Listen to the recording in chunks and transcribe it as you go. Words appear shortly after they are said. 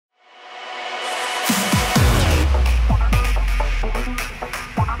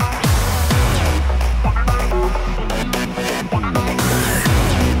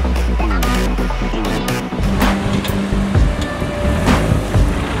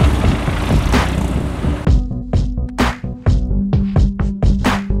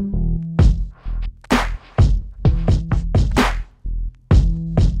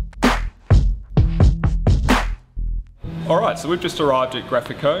So we've just arrived at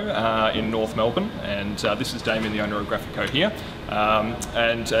Grafico in North Melbourne, and this is Damian, the owner of Grafico here.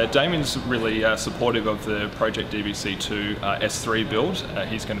 Damian's really supportive of the project DBC2 S3 build.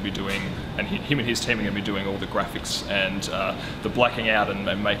 He's going to be doing, and him and his team are going to be doing all the graphics and the blacking out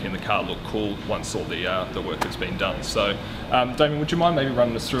and making the car look cool once all the work has been done. So Damian, would you mind maybe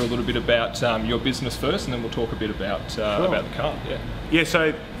running us through a little bit about your business first, and then we'll talk a bit about the car. Yeah,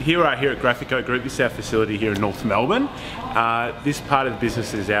 so here we are here at Grafico Group. This is our facility here in North Melbourne. This part of the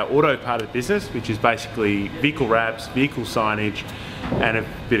business is our auto part of the business, which is basically vehicle wraps, vehicle signage, and a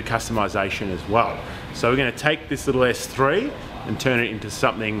bit of customization as well. So we're going to take this little S3 and turn it into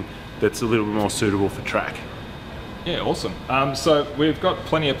something that's a little bit more suitable for track. Yeah, awesome. So we've got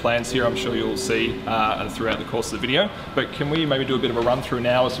plenty of plans here, I'm sure you'll see throughout the course of the video, but can we maybe do a bit of a run through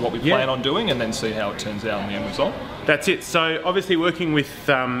now as to what we plan on doing, and then see how it turns out in the end result? That's it. So obviously working with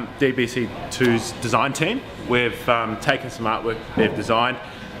DBC2's design team, we've taken some artwork they've designed,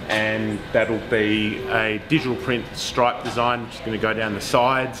 and that'll be a digital print stripe design, which is going to go down the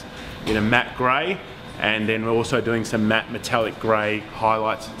sides in a matte grey, and then we're also doing some matte metallic grey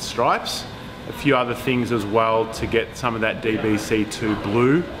highlights and stripes. A few other things as well to get some of that DBC2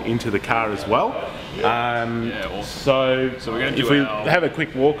 blue into the car as well. Yeah, awesome. So we're going to do have a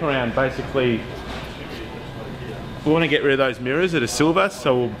quick walk around, basically we want to get rid of those mirrors that are silver,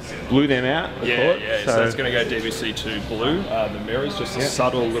 so we'll blue them out. So it's going to go DBC2 blue. The mirrors, just a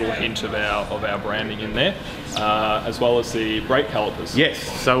subtle little hint of our branding in there, as well as the brake calipers.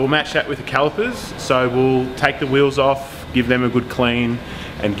 Yes, so we'll match that with the calipers. So we'll take the wheels off, give them a good clean,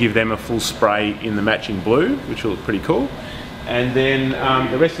 and give them a full spray in the matching blue, which will look pretty cool. And then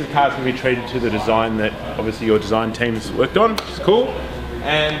the rest of the car is going to be treated to the design that obviously your design team's worked on, which is cool.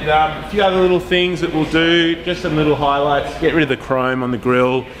 And a few other little things that we'll do, just some little highlights, get rid of the chrome on the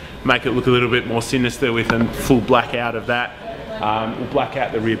grille, make it look a little bit more sinister with a full blackout of that. We'll black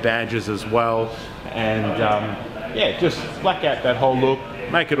out the rear badges as well, and yeah, just black out that whole look,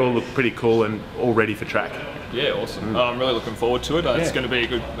 make it all look pretty cool and all ready for track. Yeah, awesome. I'm really looking forward to it. It's going to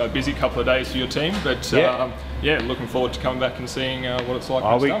be a busy couple of days for your team, but yeah, looking forward to coming back and seing what it's like.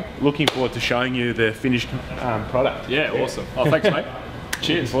 I'll be looking forward to showing you the finished product. Yeah, awesome. Oh, thanks, mate.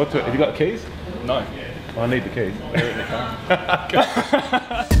 Cheers. Looking forward to it. Have you got the keys? No. I need the keys. They're in the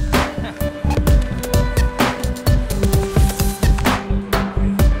car.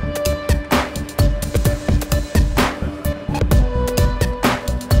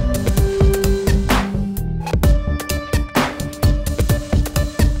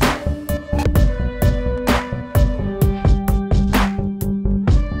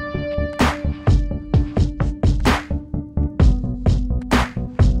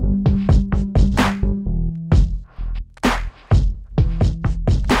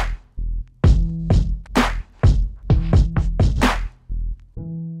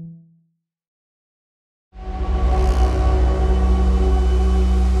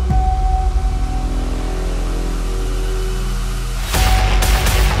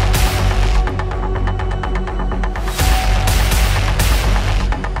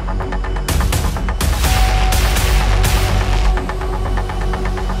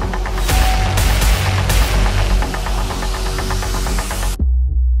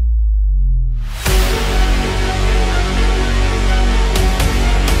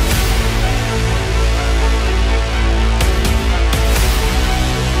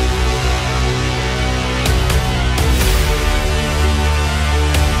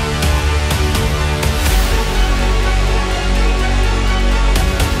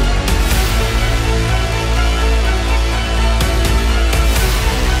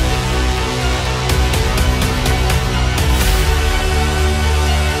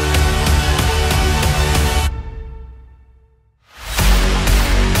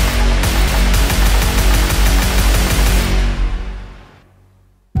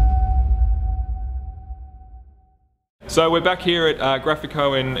 So we're back here at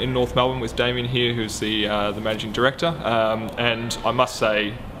Grafico in North Melbourne with Damian here, who's the managing director, and I must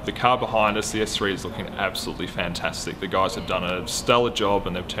say the car behind us, the S3, is looking absolutely fantastic. The guys have done a stellar job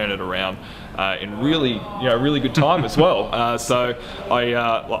and they've turned it around in really good time as well. So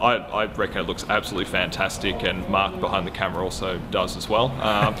I reckon it looks absolutely fantastic, and Mark behind the camera also does as well.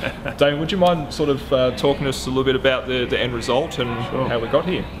 Damian, would you mind sort of talking to us a little bit about the end result and how we got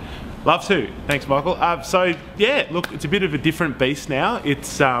here? Love to. Thanks, Michael. So yeah, look, it's a bit of a different beast now.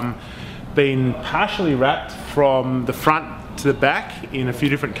 It's been partially wrapped from the front to the back in a few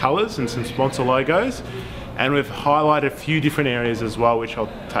different colours and some sponsor logos, and we've highlighted a few different areas as well, which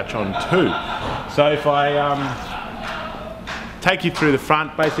I'll touch on too. So if I take you through the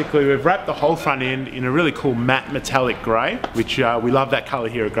front. Basically, we've wrapped the whole front end in a really cool matte metallic grey, which we love that colour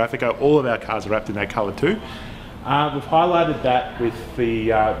here at Grafico. All of our cars are wrapped in that colour too. We've highlighted that with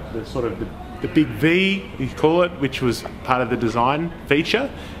the sort of the big V, you call it, which was part of the design feature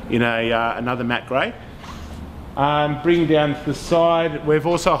in another matte grey. Bringing down to the side, we've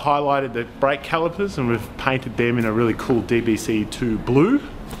also highlighted the brake calipers and we've painted them in a really cool DBC2 blue.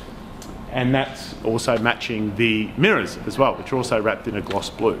 And that's also matching the mirrors as well, which are also wrapped in a gloss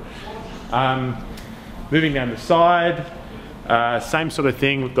blue. Moving down the side, same sort of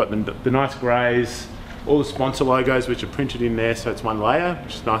thing. We've got the nice greys, all the sponsor logos which are printed in there, so it's one layer,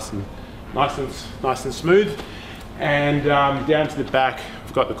 which is nice and smooth. And down to the back,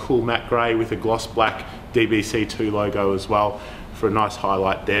 we've got the cool matte grey with a gloss black DBC2 logo as well for a nice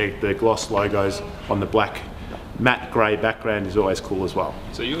highlight there. The gloss logos on the black matte grey background is always cool as well.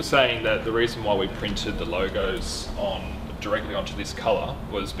 So you were saying that the reason why we printed the logos directly onto this colour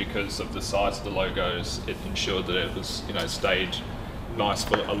was because of the size of the logos. It ensured that it was, you know, stayed nice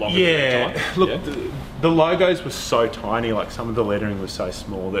for a longer period of time. Look, the logos were so tiny, like some of the lettering was so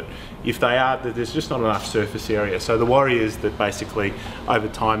small that if they are, there's just not enough surface area. So the worry is that basically over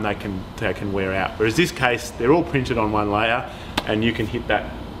time they can wear out. Whereas this case, they're all printed on one layer and you can hit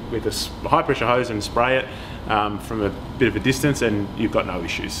that with a high pressure hose and spray it from a bit of a distance and you've got no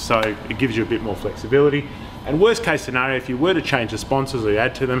issues. So it gives you a bit more flexibility. And worst case scenario, if you were to change the sponsors or you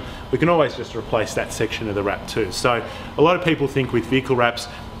add to them, we can always just replace that section of the wrap too. So a lot of people think with vehicle wraps,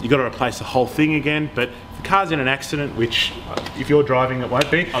 you've got to replace the whole thing again, but if the car's in an accident, which if you're driving it won't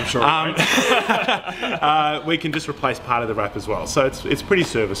be, I'm sure we can just replace part of the wrap as well. So it's pretty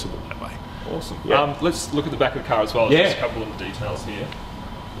serviceable that way. Awesome. Yeah. Let's look at the back of the car as well. Just a couple of the details here.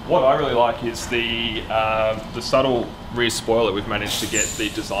 What I really like is the subtle rear spoiler. We've managed to get the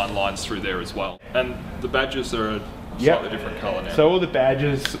design lines through there as well. And the badges are a slightly different colour now. So all the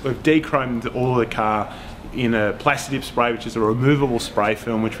badges, we've de-chromed all of the car in a Plastidip spray, which is a removable spray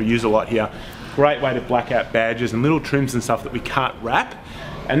film, which we use a lot here. Great way to black out badges and little trims and stuff that we can't wrap.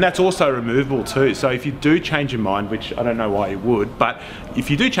 And that's also removable too. So if you do change your mind, which I don't know why you would, but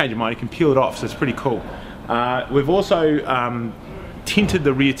if you do change your mind, you can peel it off, so it's pretty cool. We've also tinted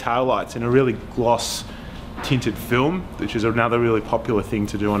the rear tail lights in a really gloss tinted film, which is another really popular thing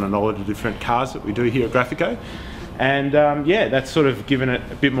to do on a lot of different cars that we do here at Grafico. And yeah, that's sort of given it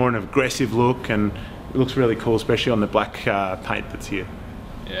a bit more an aggressive look and it looks really cool, especially on the black paint that's here.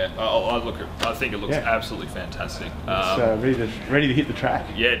 Yeah, I think it looks absolutely fantastic. It's ready to hit the track.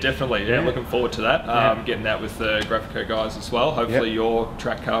 Yeah, definitely. Yeah, looking forward to that. Getting that with the Grafico guys as well. Hopefully your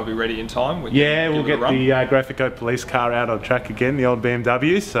track car will be ready in time. We'll get the Grafico police car out on track again, the old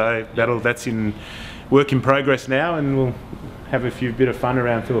BMW. So that's in work in progress now, and we'll have a bit of fun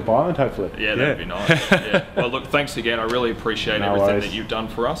around Phillip Island, hopefully. Yeah, that'd be nice. Yeah. Well, look, thanks again. I really appreciate everything that you've done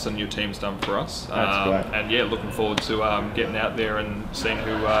for us and your team's done for us. That's great. And yeah, looking forward to getting out there and seeing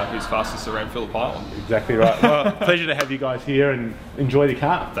who's fastest around Phillip Island. Exactly right. Well, pleasure to have you guys here and enjoy the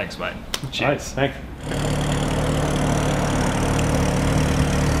car. Thanks, mate. Cheers. Nice. Thanks.